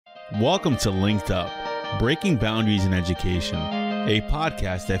Welcome to Linked Up, Breaking Boundaries in Education, a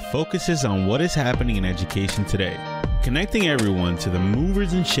podcast that focuses on what is happening in education today, connecting everyone to the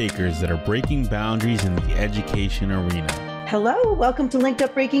movers and shakers that are breaking boundaries in the education arena. Hello, welcome to Linked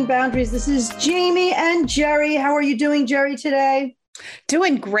Up Breaking Boundaries. This is Jamie and Jerry. How are you doing, Jerry, today?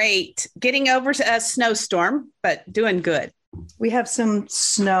 Doing great. Getting over a snowstorm, but doing good. We have some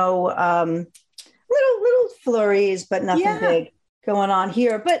snow, little flurries, but nothing big going on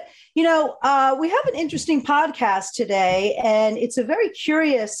here. But, we have an interesting podcast today, and it's a very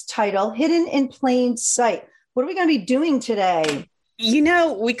curious title, Hidden in Plain Sight. What are we going to be doing today?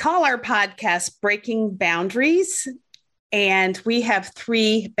 We call our podcast Breaking Boundaries, and we have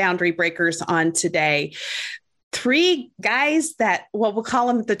 3 boundary breakers on today. 3 guys that, we'll call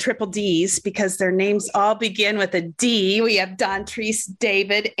them the triple Ds because their names all begin with a D. We have Dontrice,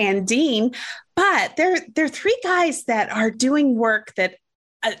 David, and Dean, but they're 3 guys that are doing work that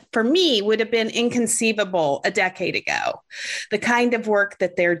for me would have been inconceivable a decade ago. The kind of work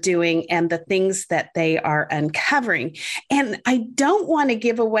that they're doing and the things that they are uncovering. And I don't want to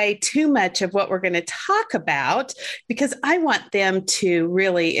give away too much of what we're going to talk about because I want them to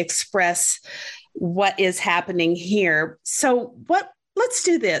really express what is happening here. So let's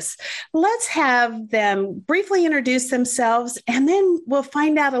do this. Let's have them briefly introduce themselves, and then we'll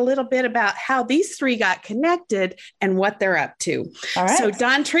find out a little bit about how these 3 got connected and what they're up to. All right. So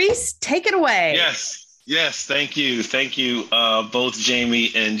Dontrice, take it away. Yes. Thank you. Both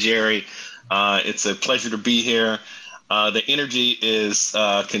Jamie and Jerry. It's a pleasure to be here. The energy is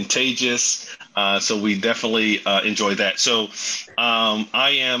contagious. So we definitely enjoy that. So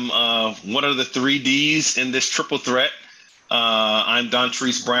I am one of the 3 Ds in this triple threat. I'm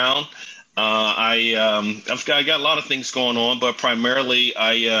Dontrice Brown. I've got a lot of things going on, but primarily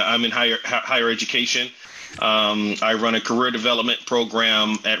I'm in higher education. I run a career development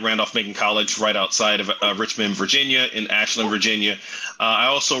program at Randolph-Macon College right outside of Richmond, Virginia, in Ashland, Virginia. I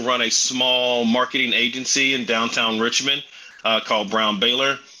also run a small marketing agency in downtown Richmond called Brown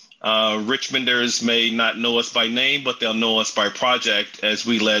Baylor. Richmonders may not know us by name, but they'll know us by project as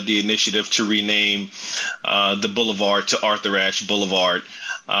we led the initiative to rename the boulevard to Arthur Ashe Boulevard.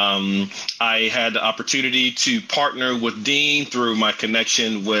 I had the opportunity to partner with Dean through my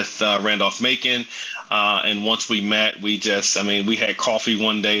connection with Randolph-Macon. And once we met, we had coffee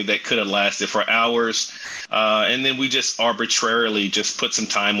one day that could have lasted for hours. And then we just arbitrarily just put some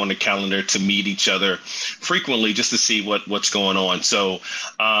time on the calendar to meet each other frequently just to see what's going on. So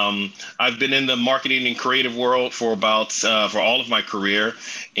I've been in the marketing and creative world for all of my career,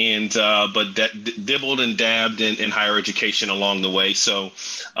 but dibbled and dabbed in higher education along the way. So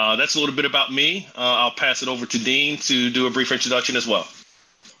that's a little bit about me. I'll pass it over to Dean to do a brief introduction as well.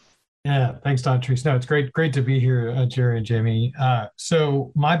 Yeah, thanks, Dontrice. No, it's great to be here, Jerry and Jamie.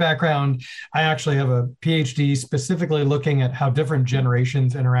 So my background, I actually have a PhD specifically looking at how different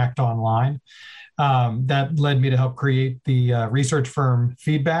generations interact online. That led me to help create the research firm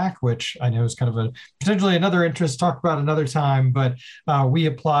Feedback, which I know is kind of potentially another interest to talk about another time, but we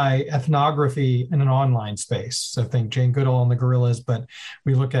apply ethnography in an online space. So think Jane Goodall and the gorillas, but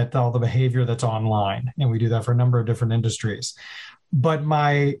we look at all the behavior that's online, and we do that for a number of different industries. But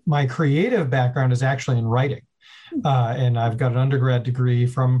my creative background is actually in writing. And I've got an undergrad degree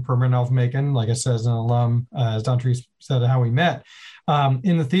from Randolph-Macon, like I said, as an alum, as Dontrice said, how we met,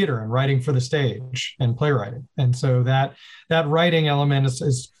 in the theater and writing for the stage and playwriting. And so that writing element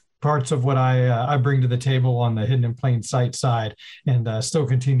is parts of what I bring to the table on the Hidden in Plain Sight side, and still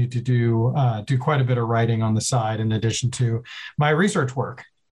continue to do quite a bit of writing on the side in addition to my research work.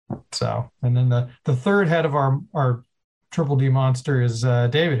 So, and then the third head of our Triple D monster is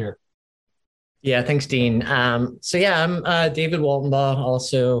David here. Yeah, thanks, Dean. I'm David Waltenbaugh,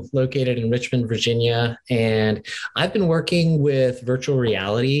 also located in Richmond, Virginia, and I've been working with virtual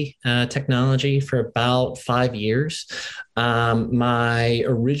reality technology for about 5 years. My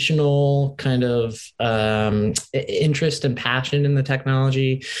original kind of interest and passion in the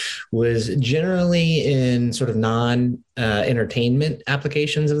technology was generally in sort of non-entertainment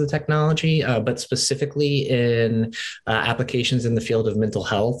applications of the technology, but specifically in applications in the field of mental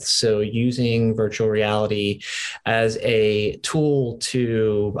health. So using virtual reality as a tool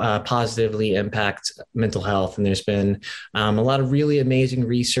to positively impact mental health. And there's been a lot of really amazing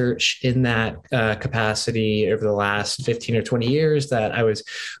research in that capacity over the last 15 or 20 years that I was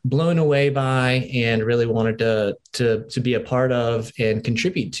blown away by and really wanted to be a part of and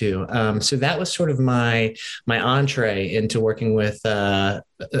contribute to. So that was sort of my entree into working with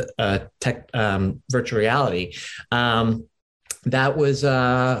virtual reality. That was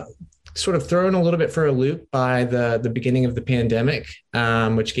sort of thrown a little bit for a loop by the beginning of the pandemic,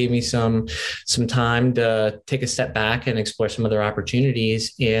 which gave me some time to take a step back and explore some other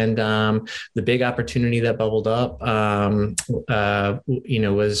opportunities. And the big opportunity that bubbled up,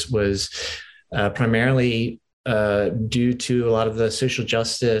 was primarily due to a lot of the social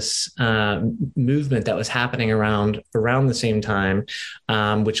justice movement that was happening around the same time,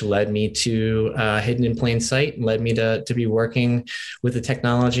 which led me to Hidden in Plain Sight, and led me to be working with the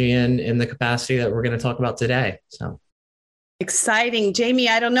technology in the capacity that we're going to talk about today. So exciting. Jamie,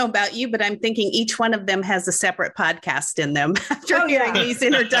 I don't know about you, but I'm thinking each one of them has a separate podcast in them after hearing these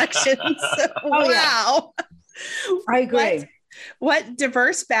introductions. Wow. Yeah. I agree. What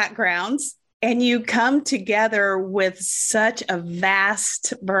diverse backgrounds. And you come together with such a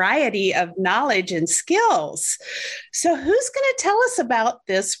vast variety of knowledge and skills. So who's going to tell us about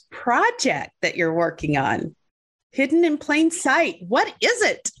this project that you're working on? Hidden in Plain Sight. What is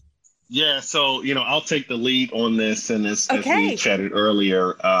it? Yeah, so, I'll take the lead on this. And as we chatted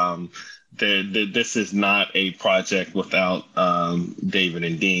earlier, this is not a project without David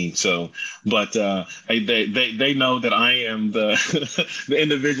and Dean. So, but they know that I am the the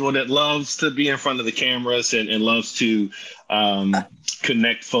individual that loves to be in front of the cameras and loves to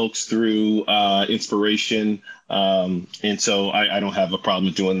connect folks through inspiration. And so I don't have a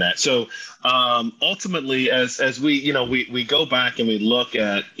problem doing that. So ultimately, as we go back and we look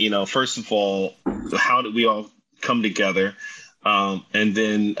at, first of all, how did we all come together? And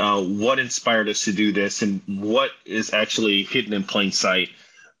then what inspired us to do this, and what is actually hidden in plain sight,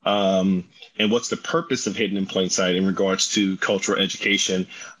 and what's the purpose of Hidden in Plain Sight in regards to cultural education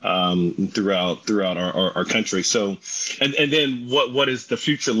throughout our country. So, and then what does the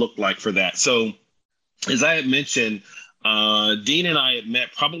future look like for that? So, as I had mentioned, Dean and I had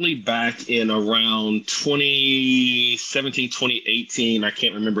met probably back in around 2017, 2018. I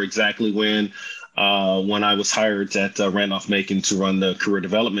can't remember exactly when I was hired at Randolph-Macon to run the career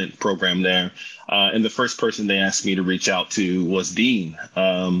development program there. And the first person they asked me to reach out to was Dean.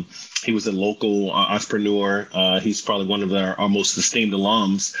 He was a local entrepreneur. He's probably one of our most esteemed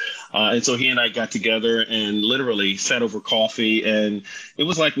alums. And so he and I got together and literally sat over coffee. And it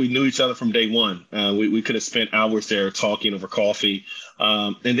was like we knew each other from day one. We could have spent hours there talking over coffee.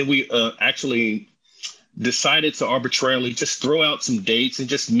 And then we actually decided to arbitrarily just throw out some dates and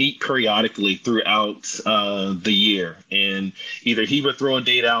just meet periodically throughout the year. And either he would throw a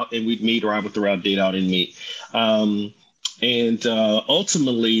date out and we'd meet, or I would throw out a date out and meet. And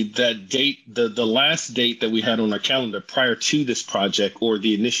ultimately, that date, the last date that we had on our calendar prior to this project, or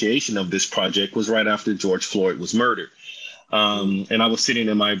the initiation of this project, was right after George Floyd was murdered. And I was sitting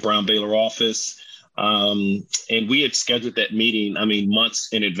in my Brown Baylor office. And we had scheduled that meeting, months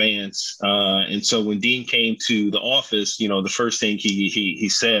in advance. And so when Dean came to the office, the first thing he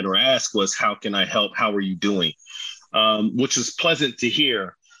said or asked was, "How can I help? How are you doing?" Which was pleasant to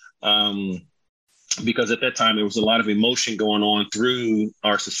hear, because at that time there was a lot of emotion going on through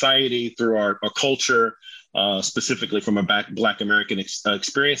our society, through our culture, specifically from a Black American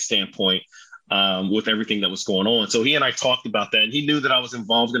experience standpoint. With everything that was going on. So he and I talked about that, and he knew that I was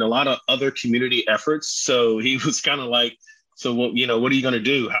involved in a lot of other community efforts. So he was kind of like, "So what are you going to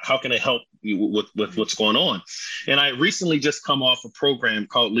do? How can I help you with what's going on?" And I recently just come off a program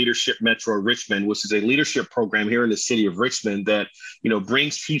called Leadership Metro Richmond, which is a leadership program here in the city of Richmond that,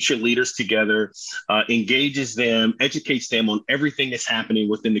 brings future leaders together, engages them, educates them on everything that's happening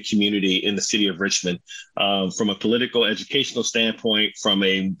within the community in the city of Richmond, from a political educational standpoint, from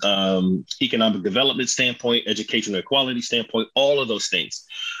a economic development standpoint, educational equality standpoint, all of those things.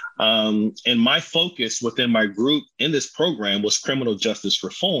 And my focus within my group in this program was criminal justice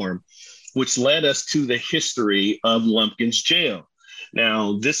reform, which led us to the history of Lumpkins Jail.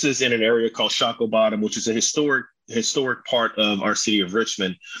 Now, this is in an area called Shockoe Bottom, which is a historic part of our city of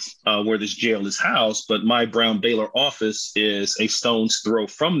Richmond, where this jail is housed. But my Brown Baylor office is a stone's throw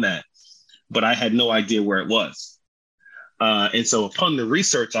from that. But I had no idea where it was. And so upon the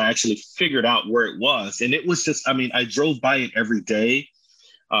research, I actually figured out where it was. And it was just, I drove by it every day.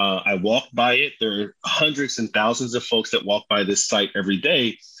 I walked by it. There are hundreds and thousands of folks that walk by this site every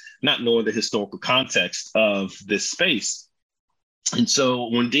day, not knowing the historical context of this space. And so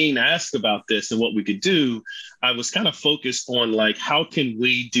when Dean asked about this and what we could do, I was kind of focused on, like, how can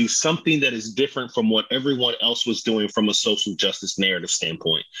we do something that is different from what everyone else was doing from a social justice narrative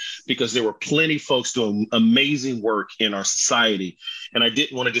standpoint? Because there were plenty of folks doing amazing work in our society. And I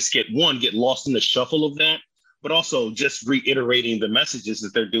didn't want to just get lost in the shuffle of that, but also just reiterating the messages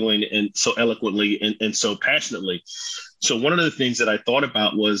that they're doing, and so eloquently and so passionately. So one of the things that I thought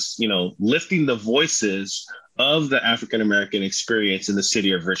about was, lifting the voices of the African American experience in the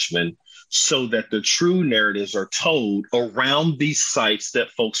city of Richmond so that the true narratives are told around these sites that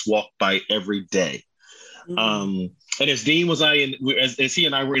folks walk by every day. Mm-hmm. And as Dean was as he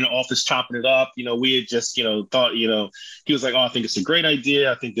and I were in the office chopping it up, we had just, thought, he was like, oh, I think it's a great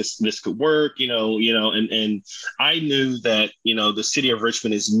idea. I think this could work, and I knew that, the city of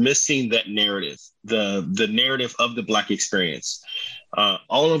Richmond is missing that narrative, the narrative of the Black experience.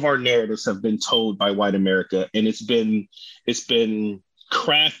 All of our narratives have been told by white America, and it's been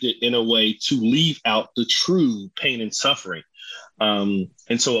crafted in a way to leave out the true pain and suffering.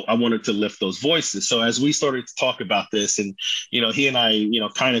 And so I wanted to lift those voices. So as we started to talk about this, and, he and I,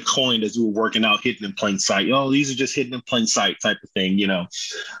 kind of coined as we were working out hidden in plain sight, these are just hidden in plain sight type of thing,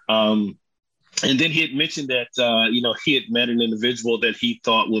 and then he had mentioned that, he had met an individual that he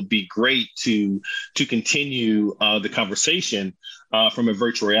thought would be great to continue the conversation from a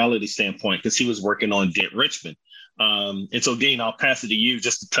virtual reality standpoint, because he was working on Dent Richmond. And so, Dean, I'll pass it to you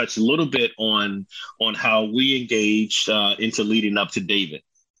just to touch a little bit on how we engaged into leading up to David.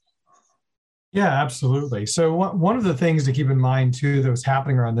 Yeah, absolutely. So one of the things to keep in mind, too, that was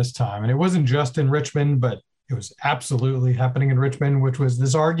happening around this time, and it wasn't just in Richmond, but it was absolutely happening in Richmond, which was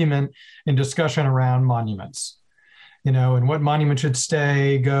this argument and discussion around monuments, and what monument should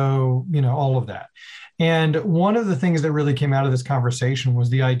stay, go, all of that. And one of the things that really came out of this conversation was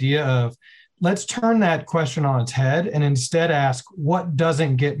the idea of, let's turn that question on its head and instead ask, what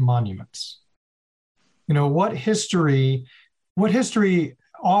doesn't get monuments? What history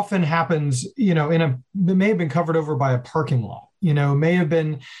often happens, it may have been covered over by a parking lot, may have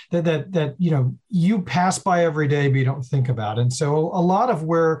been that you pass by every day, but you don't think about it. And so a lot of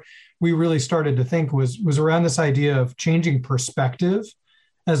where we really started to think was around this idea of changing perspective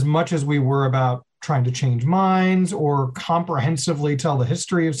as much as we were about trying to change minds or comprehensively tell the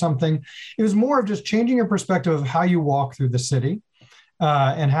history of something. It was more of just changing your perspective of how you walk through the city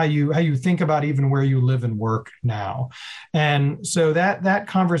and how you think about even where you live and work now. And so that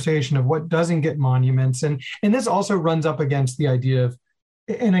conversation of what doesn't get monuments, and this also runs up against the idea of,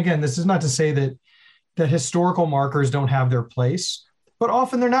 and again, this is not to say that historical markers don't have their place, but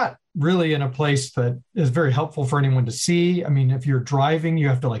often they're not really in a place that is very helpful for anyone to see. I mean, if you're driving, you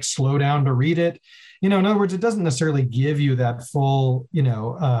have to slow down to read it. In other words, it doesn't necessarily give you that full,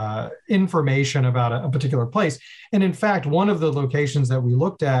 information about a particular place. And in fact, one of the locations that we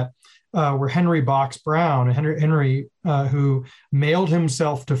looked at were Henry Box Brown, Henry who mailed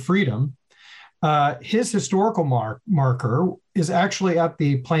himself to freedom. His historical marker is actually at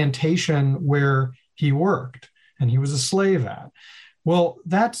the plantation where he worked and he was a slave at. Well,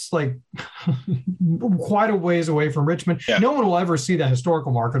 that's quite a ways away from Richmond. Yeah. No one will ever see that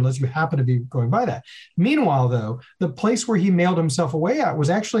historical marker unless you happen to be going by that. Meanwhile, though, the place where he mailed himself away at was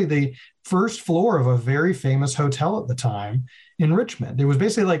actually the first floor of a very famous hotel at the time in Richmond. It was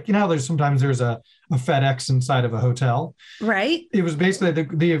basically there's sometimes there's a FedEx inside of a hotel. Right. It was basically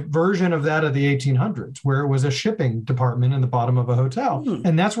the version of that of the 1800s, where it was a shipping department in the bottom of a hotel. Mm.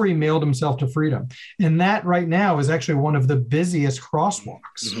 And that's where he mailed himself to freedom. And that right now is actually one of the busiest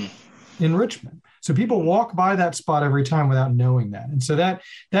crosswalks in Richmond. So people walk by that spot every time without knowing that. And so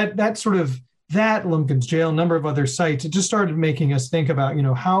that sort of that Lumpkins Jail, a number of other sites, it just started making us think about,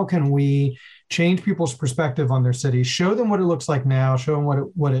 how can we change people's perspective on their city, show them what it looks like now, show them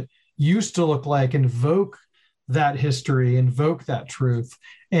what it used to look like, invoke that history, invoke that truth,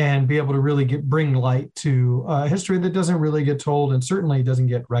 and be able to really bring light to a history that doesn't really get told and certainly doesn't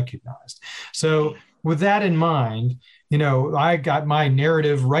get recognized. So with that in mind, I got my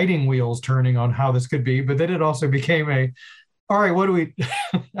narrative writing wheels turning on how this could be, but then it also became all right,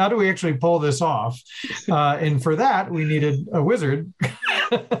 how do we actually pull this off? And for that, we needed a wizard.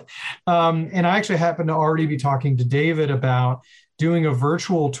 And I actually happened to already be talking to David about doing a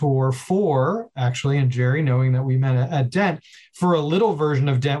virtual tour and Jerry, knowing that we met at Dent, for a little version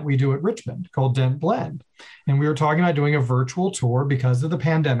of Dent we do at Richmond called Dent Blend. And we were talking about doing a virtual tour because of the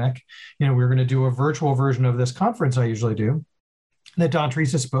pandemic. We were going to do a virtual version of this conference I usually do, that Don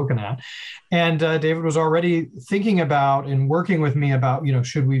Treese has spoken at. And David was already thinking about and working with me about,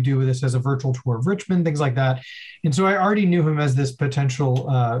 should we do this as a virtual tour of Richmond, things like that. And so I already knew him as this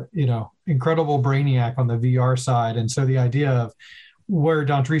potential, incredible brainiac on the VR side. And so the idea of where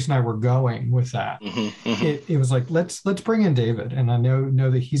Don Treese and I were going with that, it was like, let's bring in David. And I know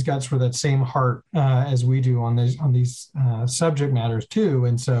that he's got sort of that same heart as we do on these subject matters too.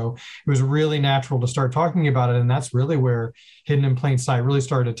 And so it was really natural to start talking about it. And that's really where Hidden in Plain Sight really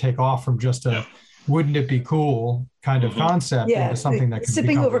started to take off from just a wouldn't it be cool kind of concept into something that could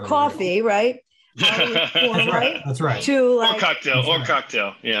sipping over coffee, real. Right? That's right. To or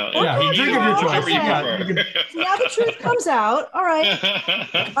cocktail. Yeah. Yeah. Drink of your choice. Now the truth comes out. All right.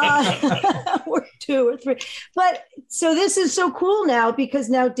 Or 2 or 3. But so this is so cool now, because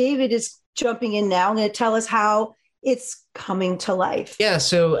now David is jumping in now and going to tell us how it's coming to life. Yeah.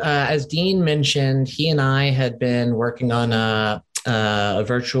 So as Dean mentioned, he and I had been working on a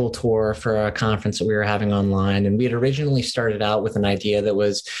virtual tour for a conference that we were having online. And we had originally started out with an idea that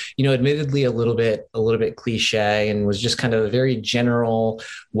was, admittedly a little bit cliche, and was just kind of a very general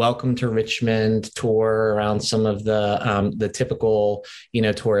welcome to Richmond tour around some of the typical,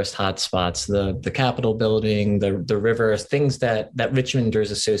 tourist hotspots, the Capitol building, the river, things that Richmonders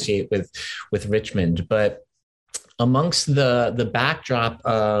associate with Richmond. But amongst the backdrop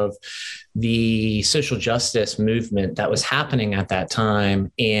of the social justice movement that was happening at that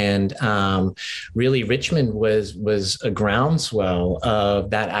time, and really Richmond was a groundswell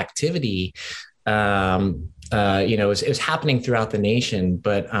of that activity. It was happening throughout the nation,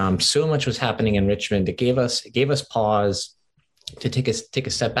 but so much was happening in Richmond. It gave us pause to take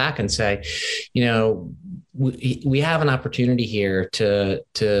a step back and say, we have an opportunity here to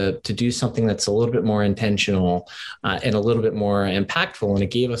do something that's a little bit more intentional and a little bit more impactful. And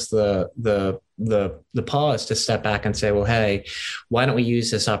it gave us the pause to step back and say, well, hey, why don't we use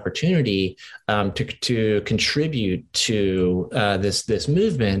this opportunity to contribute to this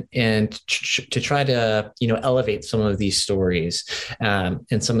movement, and to try to elevate some of these stories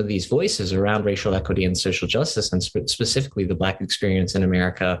and some of these voices around racial equity and social justice, and specifically the Black experience in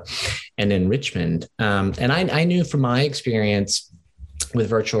America and in Richmond. And I knew from my experience with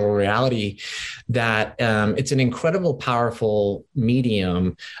virtual reality that it's an incredible, powerful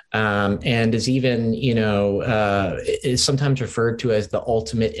medium, and is even, is sometimes referred to as the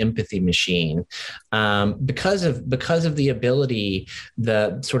ultimate empathy machine, because of the ability,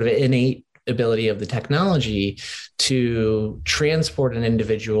 the sort of innate ability of the technology to transport an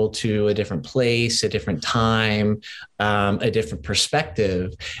individual to a different place, a different time, a different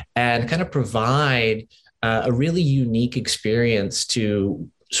perspective, and kind of provide a really unique experience to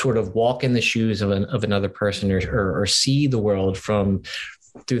sort of walk in the shoes of another person, or see the world through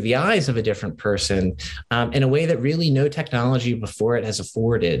the eyes of a different person, in a way that really no technology before it has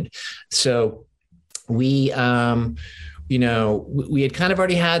afforded. So we had kind of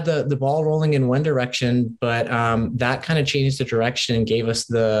already had the ball rolling in one direction, but that kind of changed the direction and gave us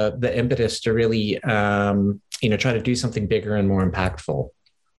the impetus to really, try to do something bigger and more impactful.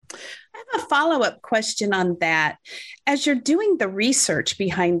 A follow-up question on that. As you're doing the research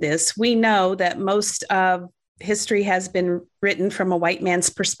behind this, we know that most of history has been written from a white man's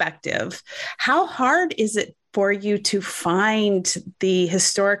perspective. How hard is it for you to find the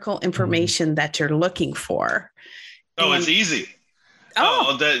historical information that you're looking for? It's easy.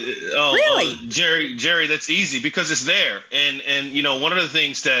 Really? Jerry, that's easy because it's there. And one of the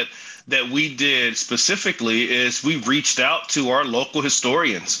things that we did specifically is we reached out to our local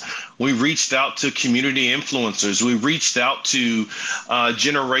historians. We reached out to community influencers. We reached out to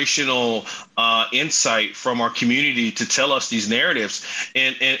generational insight from our community to tell us these narratives.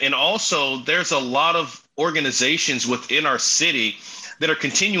 And also there's a lot of organizations within our city that are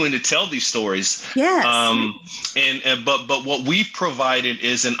continuing to tell these stories. Yes. But what we've provided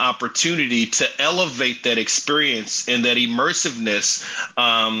is an opportunity to elevate that experience and that immersiveness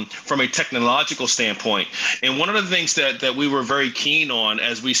from a technological standpoint. And one of the things that we were very keen on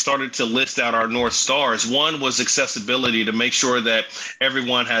as we started to list out our North Stars, one was accessibility, to make sure that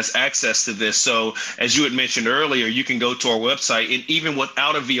everyone has access to this. So as you had mentioned earlier, you can go to our website, and even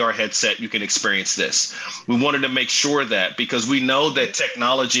without a VR headset, you can experience this. We wanted to make sure that, because we know that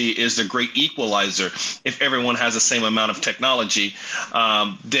technology is the great equalizer. If everyone has the same amount of technology,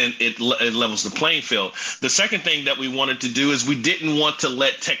 then it levels the playing field. The second thing that we wanted to do is we didn't want to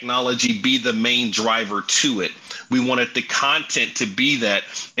let technology be the main driver to it. We wanted the content to be that,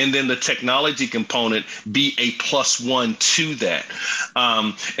 and then the technology component be a +1 to that.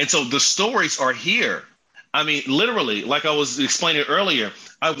 And so the stories are here. I mean, literally, like I was explaining earlier,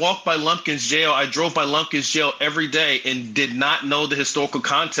 I walked by Lumpkins Jail. I drove by Lumpkins Jail every day and did not know the historical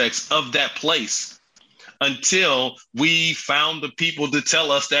context of that place until we found the people to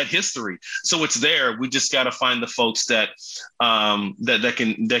tell us that history. So it's there. We just got to find the folks that can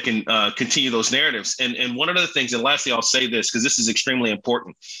continue those narratives. And one of the things, and lastly, I'll say this because this is extremely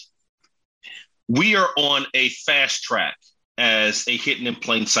important. We are on a fast track as a Hidden in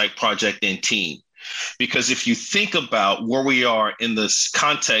Plain Sight project and team. Because if you think about where we are in this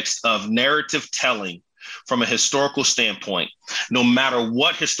context of narrative telling from a historical standpoint, no matter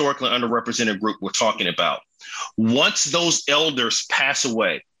what historically underrepresented group we're talking about, once those elders pass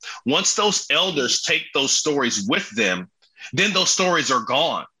away, Once those elders take those stories with them, then those stories are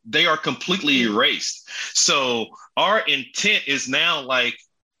gone. They are completely erased. So our intent is now like,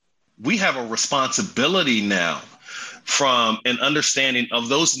 we have a responsibility now from an understanding of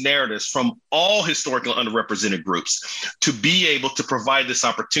those narratives from all historically underrepresented groups to be able to provide this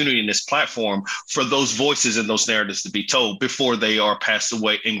opportunity and this platform for those voices and those narratives to be told before they are passed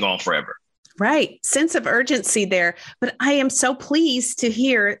away and gone forever. Right. Sense of urgency there. But I am so pleased to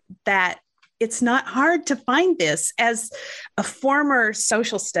hear that it's not hard to find this. As a former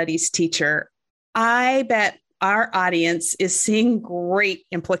social studies teacher, I bet our audience is seeing great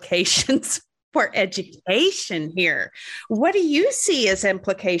implications for education here. What do you see as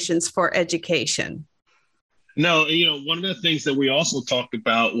implications for education? No, one of the things that we also talked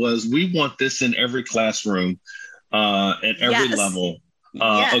about was we want this in every classroom at every level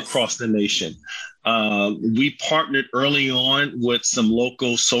across the nation. We partnered early on with some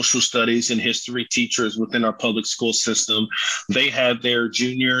local social studies and history teachers within our public school system. They had their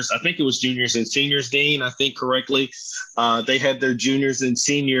juniors, I think it was juniors and seniors, Dean, I think correctly. They had their juniors and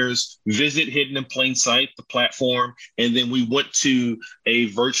seniors visit Hidden in Plain Sight, the platform. And then we went to a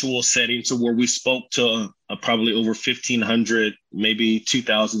virtual setting to where we spoke to probably over 1,500, maybe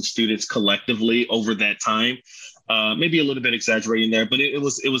 2,000 students collectively over that time. Maybe a little bit exaggerating there, but it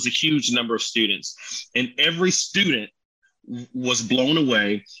was a huge number of students, and every student was blown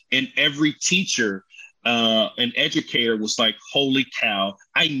away, and every teacher and educator was like, holy cow,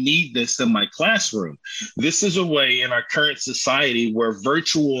 I need this in my classroom. This is a way in our current society where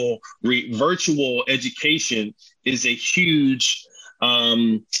virtual education is a huge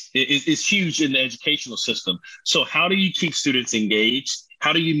is huge in the educational system. So how do you keep students engaged?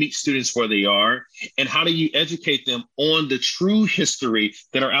 How do you meet students where they are? And how do you educate them on the true history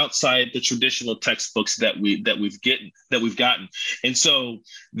that are outside the traditional textbooks that we've gotten? And so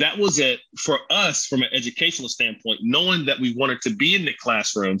that was it for us from an educational standpoint, knowing that we wanted to be in the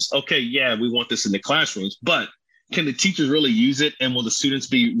classrooms. Okay, yeah, we want this in the classrooms, but can the teachers really use it? And will the students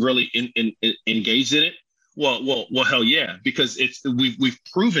be really engaged in it? Well, hell yeah, because we've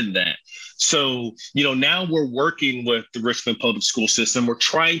proven that. So, now we're working with the Richmond Public School System. We're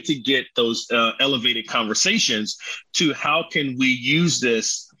trying to get those elevated conversations to how can we use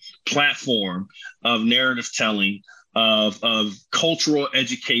this platform of narrative telling, of cultural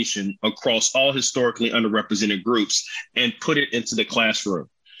education across all historically underrepresented groups and put it into the classroom.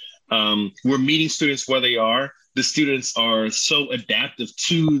 We're meeting students where they are. The students are so adaptive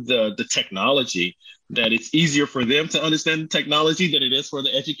to the technology that it's easier for them to understand the technology than it is for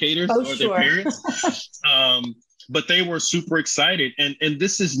the educators their parents. But they were super excited. And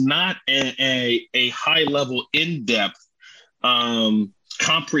this is not a high level, in-depth,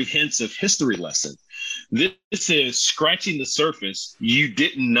 comprehensive history lesson. This is scratching the surface. You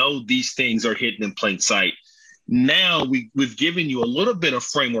didn't know these things are hidden in plain sight. Now we've given you a little bit of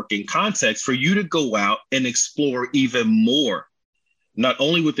framework and context for you to go out and explore even more, not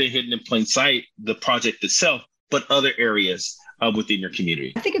only within Hidden in Plain Sight, the project itself, but other areas within your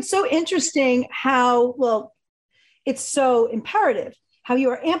community. I think it's so interesting how, it's so imperative how you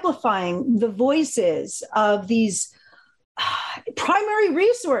are amplifying the voices of these primary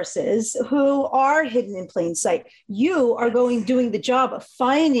resources who are hidden in plain sight. You are doing the job of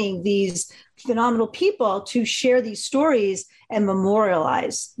finding these phenomenal people to share these stories and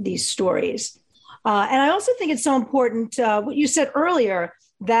memorialize these stories. And I also think it's so important, what you said earlier,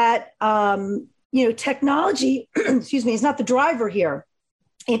 that, technology, is not the driver here.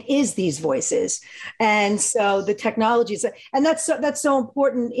 It is these voices. And so the technologies, and that's so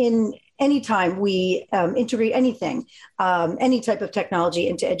important in any time we integrate anything, any type of technology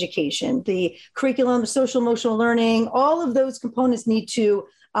into education. The curriculum, social emotional learning, all of those components need to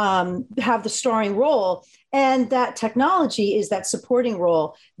have the starring role. And that technology is that supporting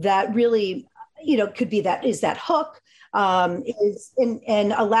role that really, could be that hook,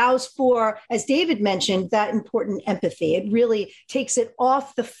 and allows for, as David mentioned, that important empathy. It really takes it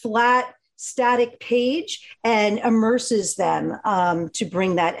off the flat, static page and immerses them to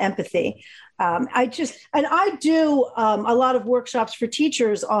bring that empathy. I do a lot of workshops for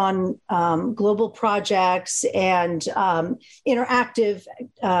teachers on global projects and interactive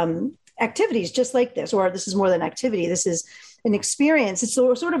activities just like this, or this is more than activity. This is an experience. It's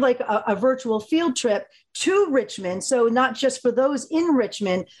sort of like a virtual field trip to Richmond. So not just for those in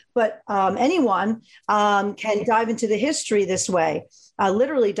Richmond, but anyone can dive into the history this way,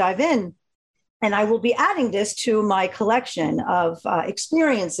 literally dive in. And I will be adding this to my collection of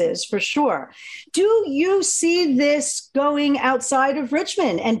experiences for sure. Do you see this going outside of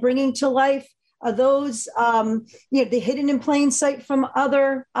Richmond and bringing to life Are those, the hidden in plain sight from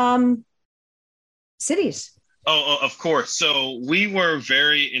other cities? Oh, of course. So we were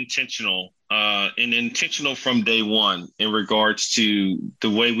very intentional and intentional from day one in regards to the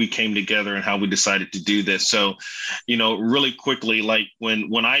way we came together and how we decided to do this. So, really quickly, like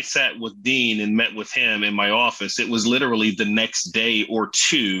when I sat with Dean and met with him in my office, it was literally the next day or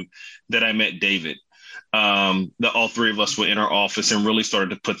two that I met David. That all three of us were in our office and really started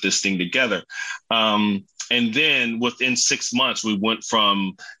to put this thing together. And then within 6 months, we went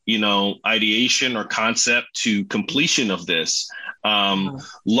from, ideation or concept to completion of this.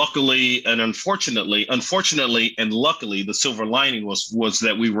 Luckily and unfortunately, and luckily, the silver lining was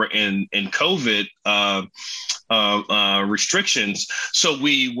that we were in COVID restrictions. So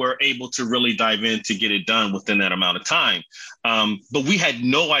we were able to really dive in to get it done within that amount of time. But we had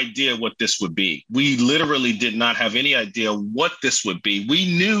no idea what this would be. We literally did not have any idea what this would be.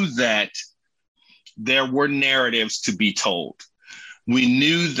 We knew that there were narratives to be told. We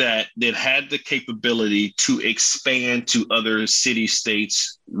knew that it had the capability to expand to other city,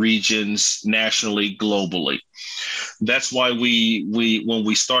 states, regions, nationally, globally. That's why we when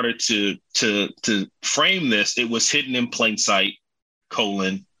we started to frame this, it was hidden in plain sight,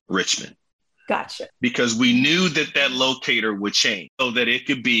 Richmond. Gotcha. Because we knew that locator would change so that it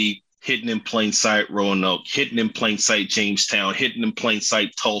could be hidden in plain sight, Roanoke, hidden in plain sight, Jamestown, hidden in plain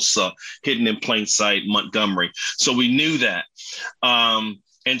sight, Tulsa, hidden in plain sight, Montgomery. So we knew that.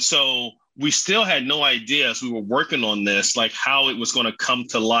 And so we still had no idea as we were working on this, like how it was going to come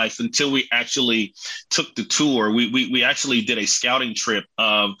to life until we actually took the tour. We actually did a scouting trip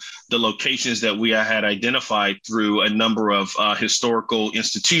of the locations that we had identified through a number of historical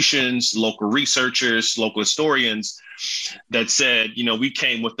institutions, local researchers, local historians that said, we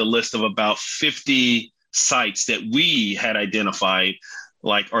came with a list of about 50 sites that we had identified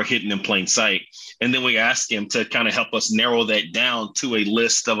like are hidden in plain sight. And then we asked him to kind of help us narrow that down to a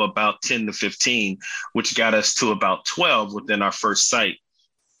list of about 10 to 15, which got us to about 12 within our first site.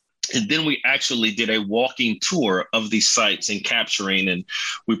 And then we actually did a walking tour of these sites and capturing, and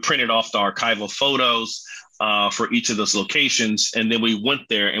we printed off the archival photos for each of those locations. And then we went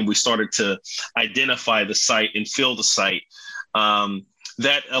there and we started to identify the site and fill the site.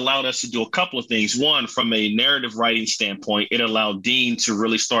 That allowed us to do a couple of things. One, from a narrative writing standpoint, it allowed Dean to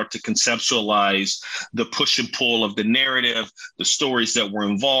really start to conceptualize the push and pull of the narrative, the stories that were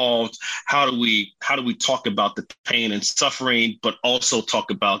involved. How do we talk about the pain and suffering, but also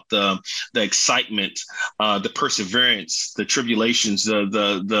talk about the excitement, the perseverance, the tribulations,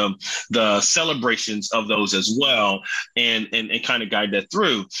 the celebrations of those as well, and kind of guide that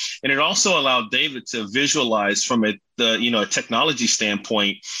through. And it also allowed David to visualize from a technology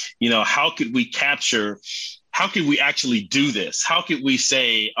standpoint, how could we actually do this? How could we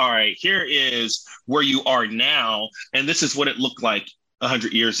say, all right, here is where you are now, and this is what it looked like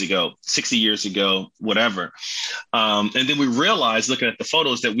 100 years ago, 60 years ago, whatever. And then we realized, looking at the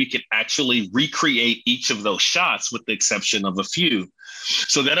photos, that we could actually recreate each of those shots with the exception of a few.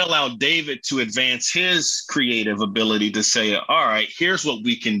 So that allowed David to advance his creative ability to say, all right, here's what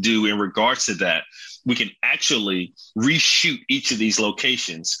we can do in regards to that. We can actually reshoot each of these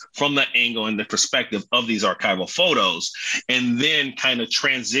locations from the angle and the perspective of these archival photos, and then kind of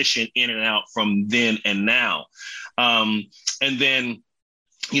transition in and out from then and now. And then,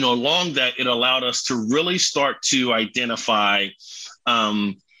 along that, it allowed us to really start to identify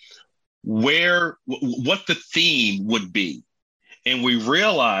what the theme would be. And we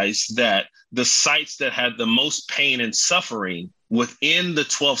realized that the sites that had the most pain and suffering within the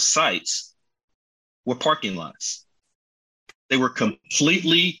 12 sites were parking lots. They were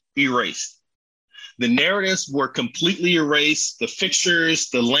completely erased. The narratives were completely erased. The fixtures,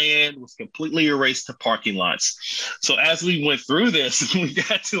 the land was completely erased to parking lots. So as we went through this, we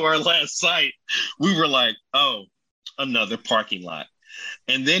got to our last site, we were like, oh, another parking lot.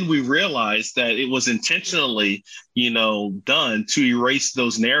 And then we realized that it was intentionally, done to erase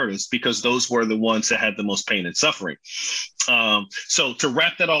those narratives because those were the ones that had the most pain and suffering. So to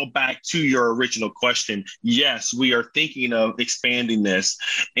wrap that all back to your original question, yes, we are thinking of expanding this.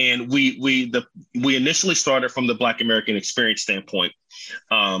 And we initially started from the Black American experience standpoint.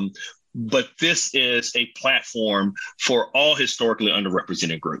 But this is a platform for all historically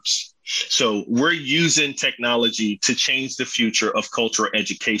underrepresented groups. So we're using technology to change the future of cultural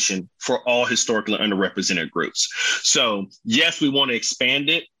education for all historically underrepresented groups. So yes, we want to expand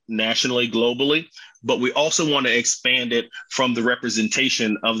it nationally, globally, but we also want to expand it from the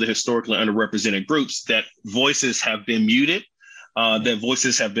representation of the historically underrepresented groups that voices have been muted, that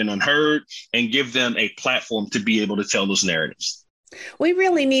voices have been unheard, and give them a platform to be able to tell those narratives. We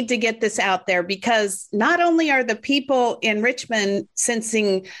really need to get this out there, because not only are the people in Richmond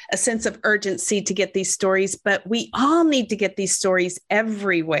sensing a sense of urgency to get these stories, but we all need to get these stories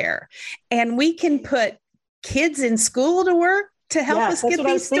everywhere. And we can put kids in school to work to help us get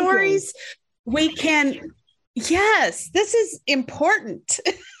these stories. We can, yes, this is important.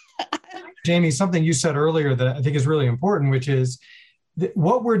 Jamie, something you said earlier that I think is really important, which is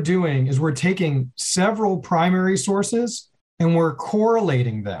what we're doing is we're taking several primary sources and we're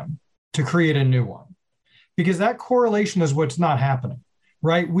correlating them to create a new one, because that correlation is what's not happening,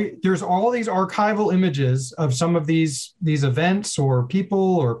 right? There's all these archival images of some of these events or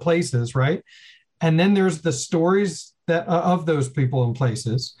people or places, right? And then there's the stories that of those people and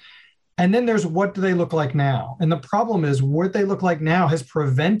places. And then there's what do they look like now? And the problem is what they look like now has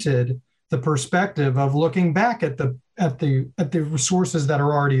prevented the perspective of looking back at the resources that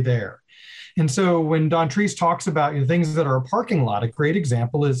are already there. And so when Dontrice talks about things that are a parking lot, a great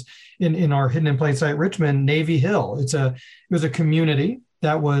example is in our Hidden in Plain Sight Richmond, Navy Hill. It was a community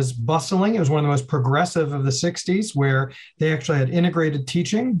that was bustling. It was one of the most progressive of the 60s, where they actually had integrated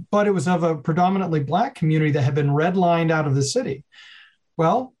teaching, but it was of a predominantly Black community that had been redlined out of the city.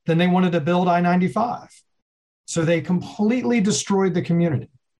 Well, then they wanted to build I-95. So they completely destroyed the community.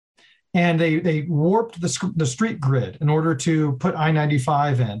 And they warped the street grid in order to put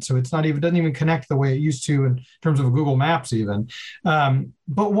I-95 in. So doesn't even connect the way it used to in terms of Google Maps even.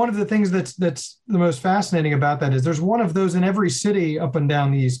 But one of the things that's the most fascinating about that is there's one of those in every city up and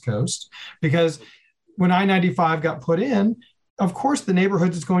down the East Coast, because when I-95 got put in, of course, the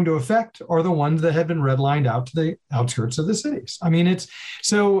neighborhoods it's going to affect are the ones that have been redlined out to the outskirts of the cities. I mean,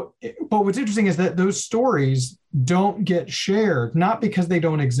 but what's interesting is that those stories don't get shared, not because they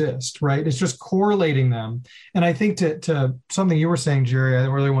don't exist, right? It's just correlating them. And I think to something you were saying, Jerry, I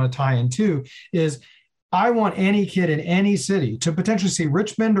really want to tie in too, is I want any kid in any city to potentially see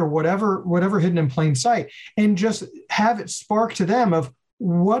Richmond or whatever Hidden in Plain Sight, and just have it spark to them of,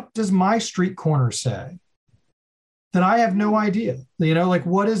 what does my street corner say that I have no idea? Like,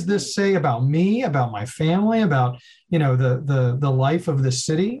 what does this say about me, about my family, about, the life of the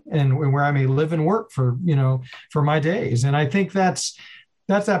city and where I may live and work for my days. And I think that's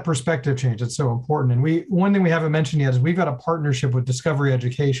that perspective change that's so important. And one thing we haven't mentioned yet is we've got a partnership with Discovery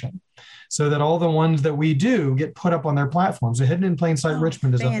Education, so that all the ones that we do get put up on their platforms. The Hidden in Plain Sight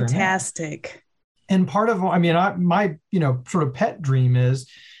Richmond is up there now. Fantastic. And part of, my sort of pet dream is,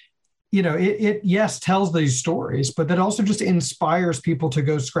 it yes, tells these stories, but that also just inspires people to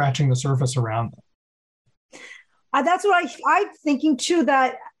go scratching the surface around them. That's what I'm thinking too,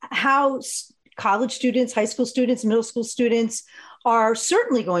 that how college students, high school students, middle school students are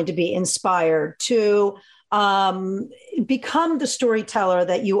certainly going to be inspired to become the storyteller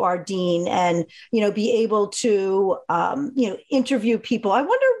that you are, Dean, and, be able to, interview people. I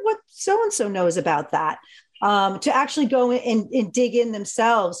wonder what so-and-so knows about that, to actually go and dig in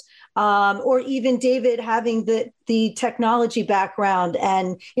themselves. Or even David having the technology background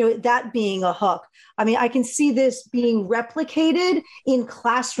and, that being a hook. I mean, I can see this being replicated in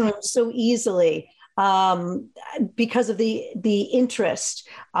classrooms so easily because of the interest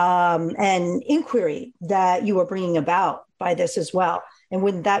and inquiry that you are bringing about by this as well. And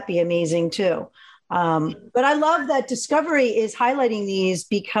wouldn't that be amazing too? But I love that Discovery is highlighting these,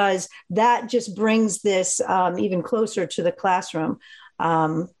 because that just brings this even closer to the classroom.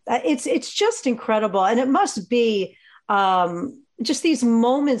 It's just incredible. And it must be just these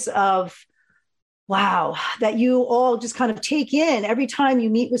moments of, wow, that you all just kind of take in every time you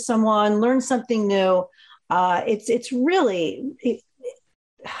meet with someone, learn something new. It's really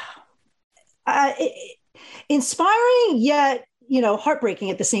inspiring, yet,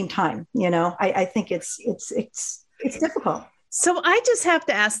 heartbreaking at the same time. I think it's difficult. So I just have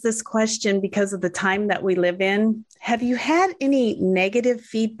to ask this question because of the time that we live in. Have you had any negative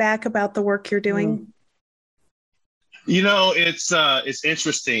feedback about the work you're doing? It's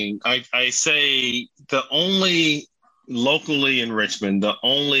interesting. I say the only locally in Richmond, the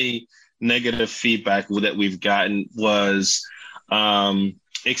only negative feedback that we've gotten was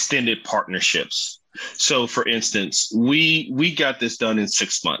extended partnerships. So, for instance, we got this done in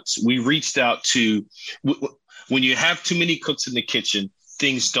 6 months. We reached out to, when you have too many cooks in the kitchen,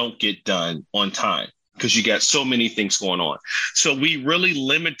 things don't get done on time because you got so many things going on. So we really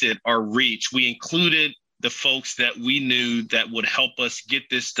limited our reach. We included the folks that we knew that would help us get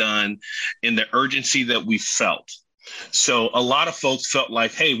this done in the urgency that we felt. So a lot of folks felt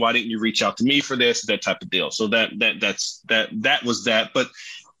like, hey, why didn't you reach out to me for this, that type of deal? So that was that. But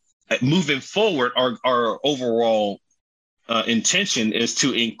moving forward, our overall intention is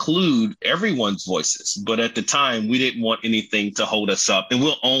to include everyone's voices, but at the time we didn't want anything to hold us up, and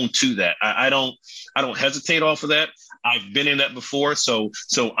we'll own to that. I don't hesitate off of that. I've been in that before, so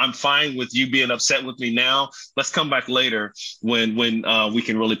I'm fine with you being upset with me now. Let's come back later when we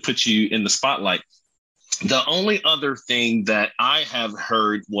can really put you in the spotlight. The only other thing that I have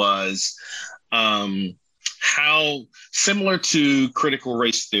heard was how similar to critical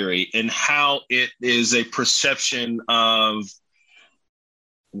race theory and how it is a perception of,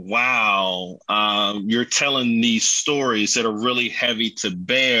 wow, you're telling these stories that are really heavy to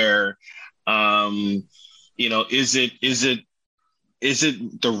bear. Is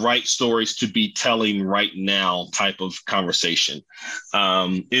it the right stories to be telling right now type of conversation?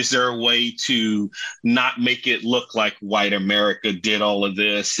 Is there a way to not make it look like white America did all of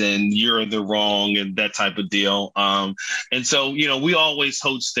this and you're in the wrong and that type of deal? And so, we always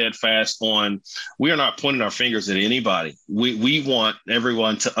hold steadfast on, we are not pointing our fingers at anybody. We want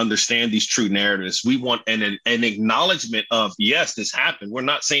everyone to understand these true narratives. We want an acknowledgement of, yes, this happened. We're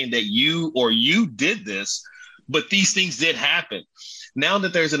not saying that you did this, but these things did happen. Now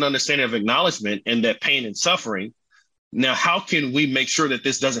that there's an understanding of acknowledgement and that pain and suffering, now how can we make sure that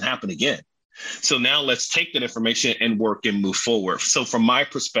this doesn't happen again? So now let's take that information and work and move forward. So from my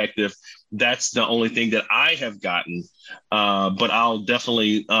perspective, that's the only thing that I have gotten. But I'll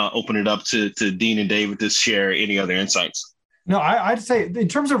definitely open it up to Dean and David to share any other insights. No, I'd say in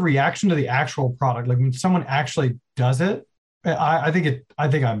terms of reaction to the actual product, like when someone actually does it, I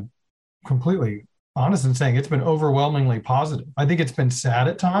think I'm completely honest in saying it's been overwhelmingly positive. I think it's been sad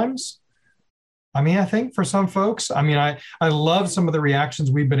at times. I think for some folks, I love some of the reactions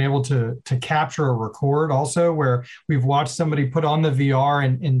we've been able to capture or record also, where we've watched somebody put on the VR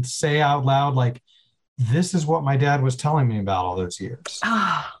and say out loud, like, this is what my dad was telling me about all those years.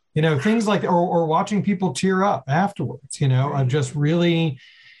 Things like, or watching people tear up afterwards, of just really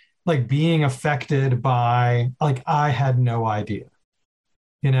like being affected by, like, I had no idea.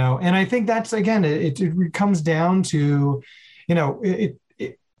 And I think that's, again, it comes down to,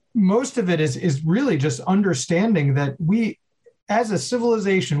 most of it is really just understanding that we, as a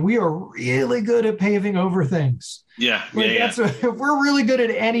civilization, we are really good at paving over things. If we're really good at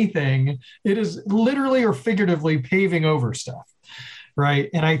anything, it is literally or figuratively paving over stuff. Right.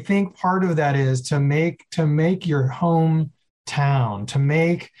 And I think part of that is to make your hometown, to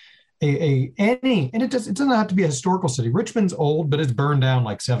make it doesn't have to be a historical city. Richmond's old, but it's burned down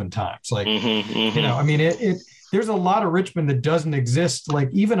like 7 times. Like, there's a lot of Richmond that doesn't exist, like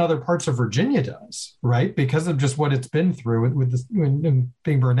even other parts of Virginia does, right? Because of just what it's been through with this,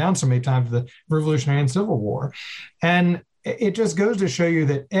 being burned down so many times, the Revolutionary and Civil War. And it just goes to show you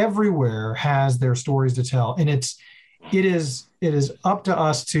that everywhere has their stories to tell. And it is up to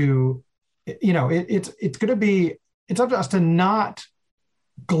us to, it's up to us to not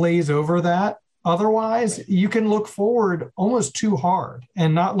glaze over that. Otherwise, you can look forward almost too hard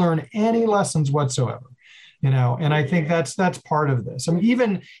and not learn any lessons whatsoever. And I think that's part of this.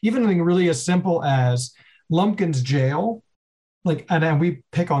 Even something really as simple as Lumpkin's jail, like, and we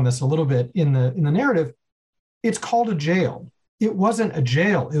pick on this a little bit in the narrative. It's called a jail. It wasn't a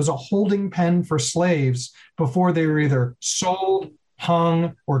jail. It was a holding pen for slaves before they were either sold,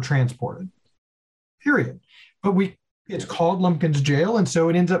 hung, or transported. Period. But it's called Lumpkin's jail, and so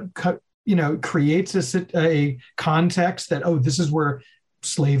it ends up creates a context that, this is where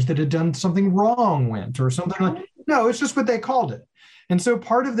slaves that had done something wrong went, or something like. No, it's just what they called it. And so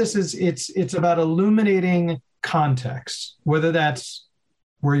part of this is it's about illuminating context, whether that's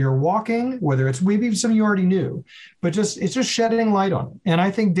where you're walking, whether it's maybe something you already knew, but it's just shedding light on it. And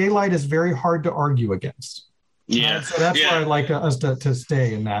I think daylight is very hard to argue against. Yeah. So that's where I'd like us to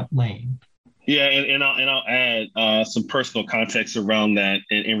stay in that lane. Yeah, and I'll add some personal context around that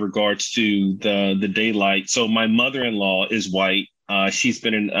in regards to the daylight. So my mother-in-law is white. She's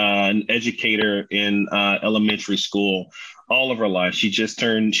been an educator in elementary school all of her life. She just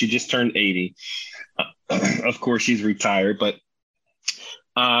turned 80. Of course, she's retired, but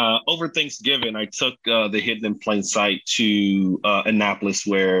over Thanksgiving, I took the Hidden in Plain Sight to Annapolis,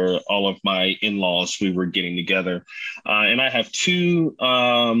 where all of my in-laws, we were getting together. And I have 2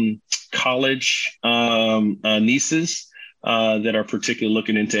 college nieces that are particularly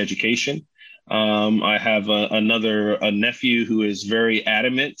looking into education. I have a nephew who is very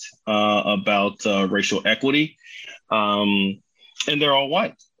adamant about racial equity. And they're all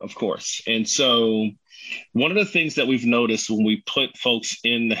white, of course. And so one of the things that we've noticed when we put folks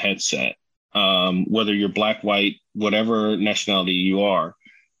in the headset, whether you're black, white, whatever nationality you are,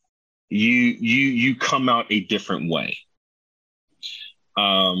 you come out a different way.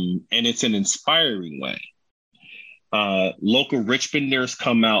 And it's an inspiring way. Local Richmonders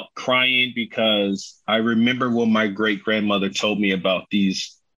come out crying because I remember when my great grandmother told me about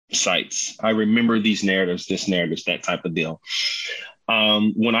these sites. I remember these narratives, that type of deal.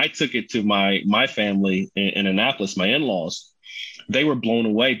 When I took it to my family in Annapolis, my in-laws, they were blown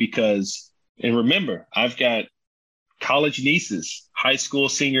away because, and remember, I've got college nieces, high school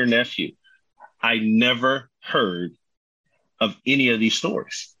senior nephew. I never heard of any of these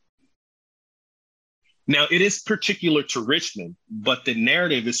stories. Now, it is particular to Richmond, but the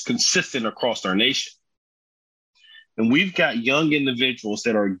narrative is consistent across our nation. And we've got young individuals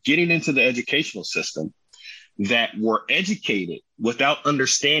that are getting into the educational system that were educated without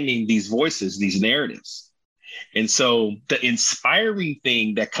understanding these voices, these narratives. And so the inspiring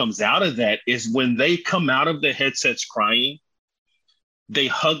thing that comes out of that is when they come out of the headsets crying, they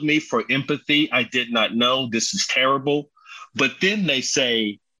hug me for empathy. I did not know, this is terrible. But then they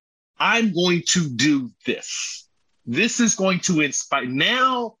say, I'm going to do this. This is going to inspire.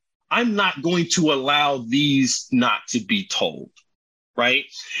 Now I'm not going to allow these not to be told, right?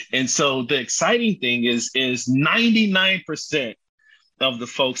 And so the exciting thing is 99% of the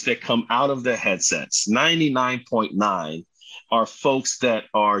folks that come out of the headsets, 99.9, are folks that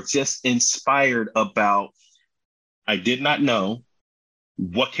are just inspired about, I did not know,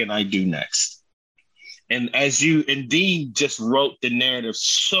 what can I do next? And Dean just wrote the narrative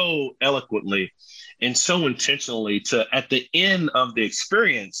so eloquently and so intentionally to, at the end of the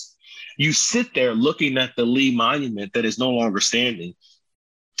experience, you sit there looking at the Lee Monument that is no longer standing,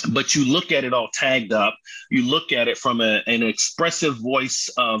 but you look at it all tagged up. You look at it from an expressive voice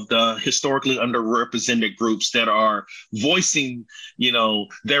of the historically underrepresented groups that are voicing,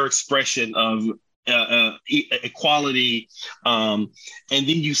 their expression of equality, and then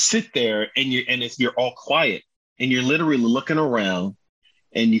you sit there and you're all quiet and you're literally looking around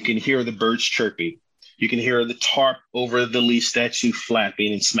and you can hear the birds chirping, you can hear the tarp over the Lee statue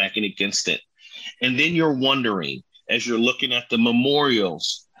flapping and smacking against it, and then you're wondering as you're looking at the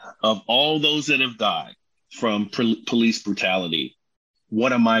memorials of all those that have died from police brutality,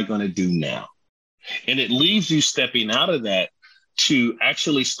 what am I going to do now? And it leaves you stepping out of that to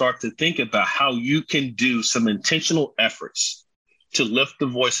actually start to think about how you can do some intentional efforts to lift the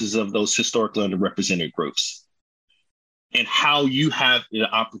voices of those historically underrepresented groups, and how you have the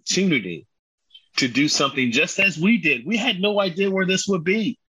opportunity to do something just as we did. We had no idea where this would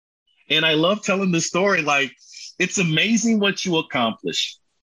be. And I love telling the story. Like, it's amazing what you accomplish.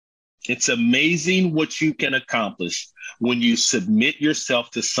 It's amazing what you can accomplish when you submit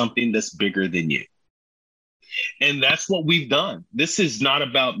yourself to something that's bigger than you. And that's what we've done. This is not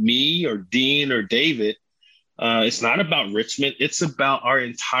about me or Dean or David. It's not about Richmond. It's about our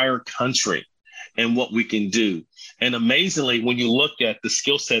entire country and what we can do. And amazingly, when you look at the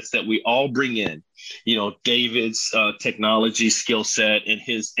skill sets that we all bring in, David's technology skill set and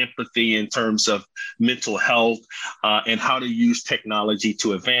his empathy in terms of mental health and how to use technology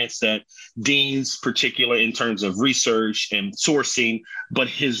to advance that, Dean's particular in terms of research and sourcing, but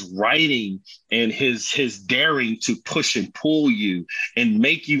his writing and his daring to push and pull you and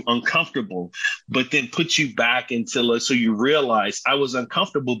make you uncomfortable, but then put you back until so you realize I was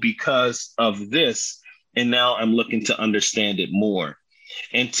uncomfortable because of this. And now I'm looking to understand it more.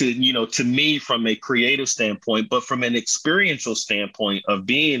 And to me, from a creative standpoint, but from an experiential standpoint of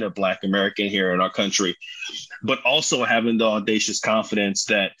being a Black American here in our country, but also having the audacious confidence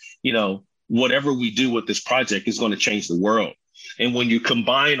that, whatever we do with this project is going to change the world. And when you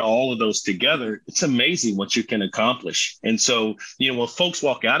combine all of those together, it's amazing what you can accomplish. And so, when folks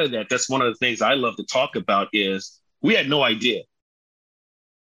walk out of that, that's one of the things I love to talk about is we had no idea.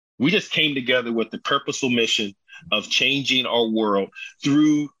 We just came together with the purposeful mission of changing our world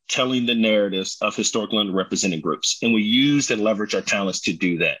through telling the narratives of historically underrepresented groups. And we used and leveraged our talents to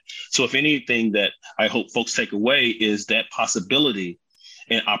do that. So if anything that I hope folks take away is that possibility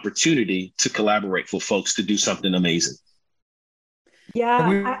and opportunity to collaborate for folks to do something amazing. Yeah,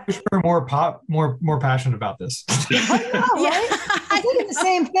 I wish we were more passionate about this. I know, right? I did the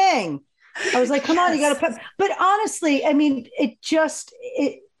same thing. I was like, come on, you got to put. But honestly, I mean,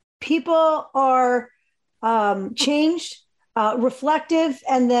 people are changed, reflective,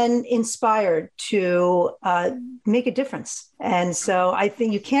 and then inspired to make a difference. And so I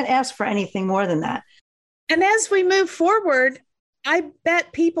think you can't ask for anything more than that. And as we move forward, I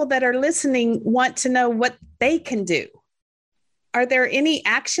bet people that are listening want to know what they can do. Are there any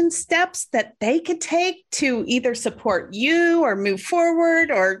action steps that they could take to either support you or move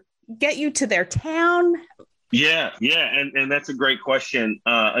forward or get you to their town? And that's a great question,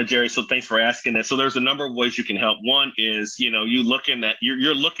 Jerry. So thanks for asking that. So there's a number of ways you can help. One is, you're looking at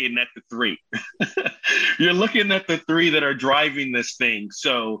the three. You're looking at the three that are driving this thing.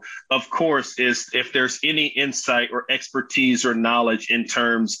 So of course, if there's any insight or expertise or knowledge in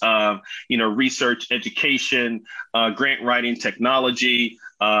terms of, research, education, grant writing, technology,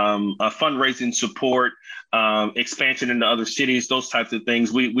 fundraising support, expansion into other cities, those types of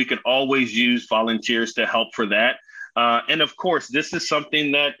things. We could always use volunteers to help for that. And of course, this is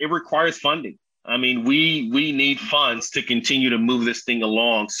something that it requires funding. I mean, we need funds to continue to move this thing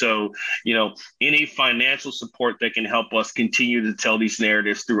along. So, any financial support that can help us continue to tell these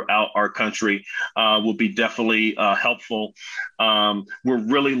narratives throughout our country will be definitely helpful. We're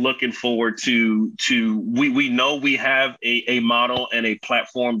really looking forward to we know we have a model and a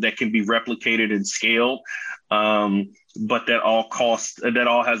platform that can be replicated and scaled. But that all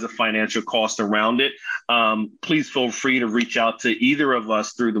has a financial cost around it. Please feel free to reach out to either of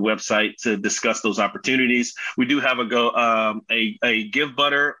us through the website to discuss those opportunities. We do have a Give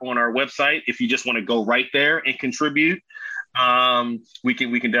Butter on our website. If you just want to go right there and contribute, we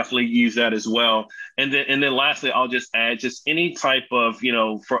can definitely use that as well. And then lastly, I'll just add just any type of,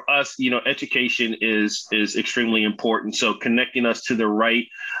 for us, education is extremely important. So connecting us to the right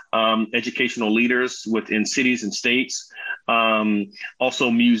educational leaders within cities and states, also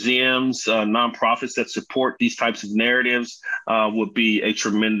museums, nonprofits that support these types of narratives would be a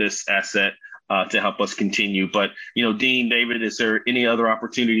tremendous asset to help us continue. But, Dean, David, is there any other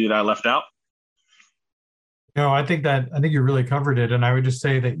opportunity that I left out? No, I think you really covered it. And I would just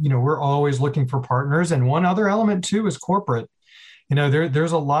say that, we're always looking for partners. And one other element too is corporate.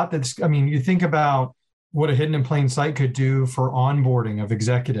 There's a lot you think about what a Hidden in Plain Sight could do for onboarding of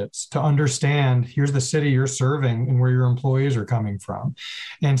executives to understand here's the city you're serving and where your employees are coming from.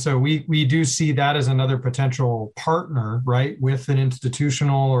 And so we do see that as another potential partner, right, with an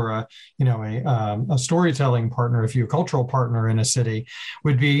institutional or a storytelling partner, a cultural partner in a city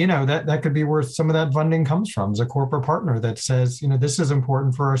would be, that could be where some of that funding comes from, as a corporate partner that says, this is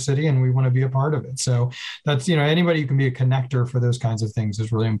important for our city and we want to be a part of it. So that's, anybody who can be a connector for those kinds of things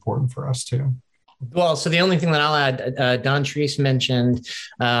is really important for us too. Well, so the only thing that I'll add, Don Treese mentioned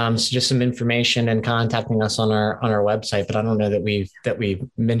just some information and contacting us on our website, but I don't know that we've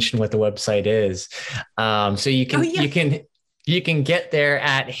mentioned what the website is. So you can get there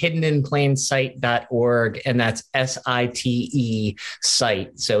at hiddeninplainsight.org, and that's SITE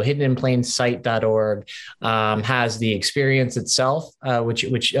site. So hiddeninplainsight.org has the experience itself, which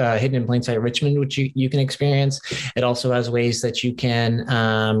Hidden in Plain Sight Richmond, which you can experience. It also has ways that you can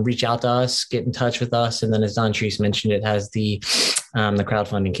reach out to us, get in touch with us. And then as Don Treese mentioned, it has the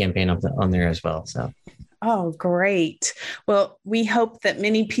crowdfunding campaign on there as well. So. Oh, great. Well, we hope that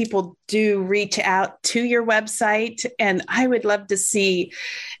many people do reach out to your website. And I would love to see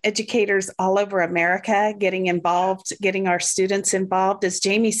educators all over America getting involved, getting our students involved. As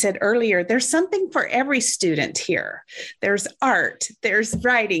Jamie said earlier, there's something for every student here. There's art, there's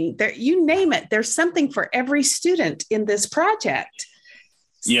writing, you name it. There's something for every student in this project.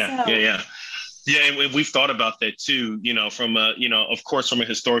 Yeah, and we've thought about that too, from of course, from a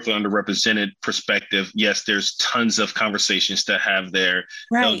historically underrepresented perspective. Yes, there's tons of conversations to have there.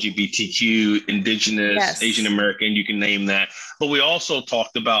 Right. LGBTQ, Indigenous, yes. Asian American, you can name that. But we also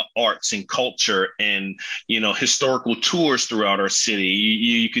talked about arts and culture and, historical tours throughout our city.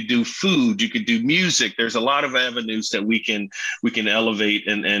 You could do food, you could do music. There's a lot of avenues that we can elevate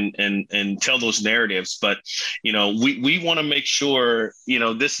and tell those narratives. But, we want to make sure,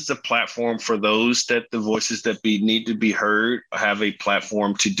 this is a platform for those that the voices that need to be heard have a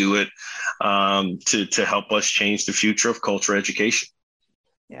platform to do it, to help us change the future of culture education.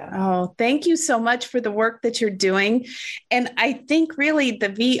 Yeah. Oh, thank you so much for the work that you're doing. And I think really the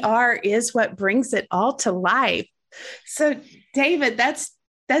VR is what brings it all to life. So David, that's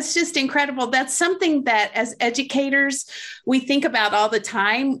just incredible. That's something that as educators, we think about all the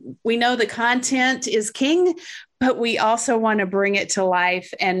time. We know the content is king, but we also want to bring it to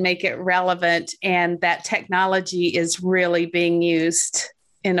life and make it relevant. And that technology is really being used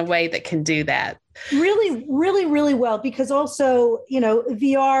in a way that can do that. Really, really, really well, because also,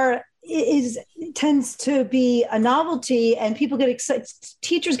 VR tends to be a novelty and people get excited,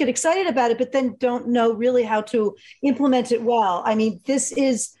 teachers get excited about it, but then don't know really how to implement it well. I mean, this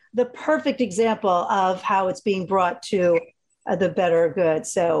is the perfect example of how it's being brought to the better good.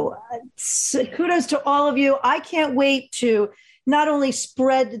 So kudos to all of you. I can't wait to not only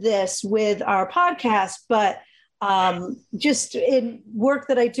spread this with our podcast, but just in work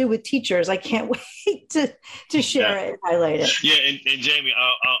that I do with teachers, I can't wait to share it and highlight it. Yeah, and Jamie,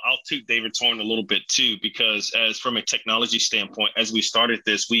 I'll toot David's horn a little bit too, because as from a technology standpoint, as we started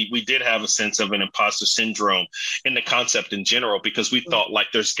this, we did have a sense of an imposter syndrome in the concept in general, because we thought like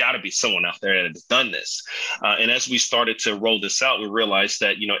there's got to be someone out there that has done this. And as we started to roll this out, we realized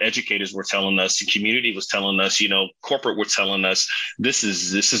that, educators were telling us, the community was telling us, corporate were telling us, this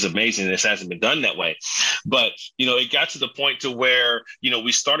is amazing. This hasn't been done that way. But, it got to the point to where,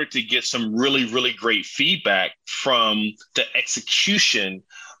 we started to get some really, really great feedback from the execution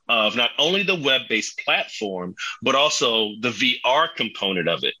of not only the web-based platform, but also the VR component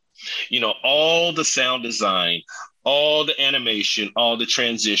of it. All the sound design, all the animation, all the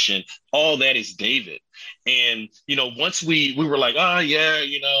transition, all that is David. And, once we were like, we're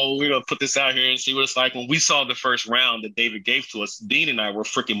going to put this out here and see what it's like. When we saw the first round that David gave to us, Dean and I were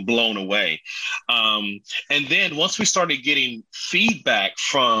freaking blown away. And then once we started getting feedback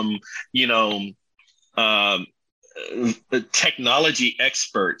from, technology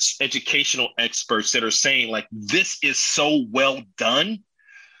experts, educational experts that are saying like, this is so well done.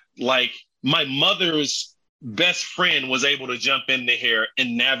 Like my mother's best friend was able to jump into here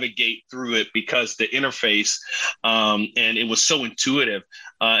and navigate through it because the interface and it was so intuitive.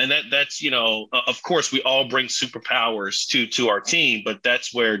 And that's, of course, we all bring superpowers to our team, but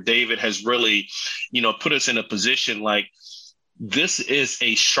that's where David has really, put us in a position like, this is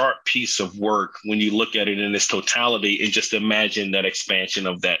a sharp piece of work when you look at it in its totality and just imagine that expansion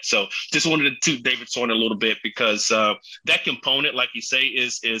of that. So just wanted to toot David's horn a little bit because that component, like you say,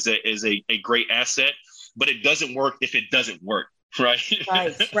 is a great asset, but it doesn't work if it doesn't work. Right.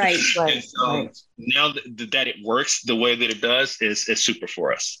 Right. And so now that it works the way that it does is super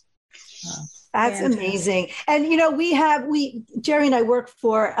for us. That's amazing. And, Jerry and I work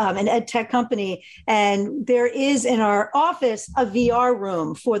for an ed tech company, and there is in our office a VR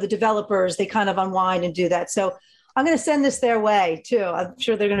room for the developers. They kind of unwind and do that. So I'm going to send this their way too. I'm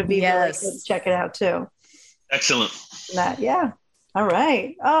sure they're going to be really good to check it out too. Excellent. Yeah. All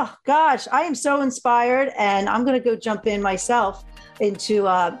right. Oh gosh, I am so inspired, and I'm going to go jump in myself into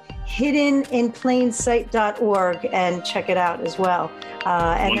hiddeninplainsight.org and check it out as well.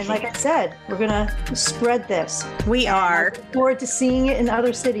 And then, like I said, we're going to spread this. We are. I look forward to seeing it in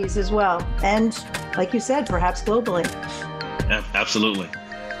other cities as well. And like you said, perhaps globally. Yeah, absolutely.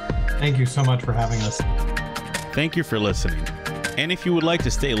 Thank you so much for having us. Thank you for listening. And if you would like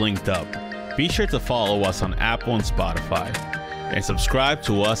to stay linked up, be sure to follow us on Apple and Spotify and subscribe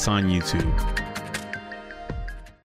to us on YouTube.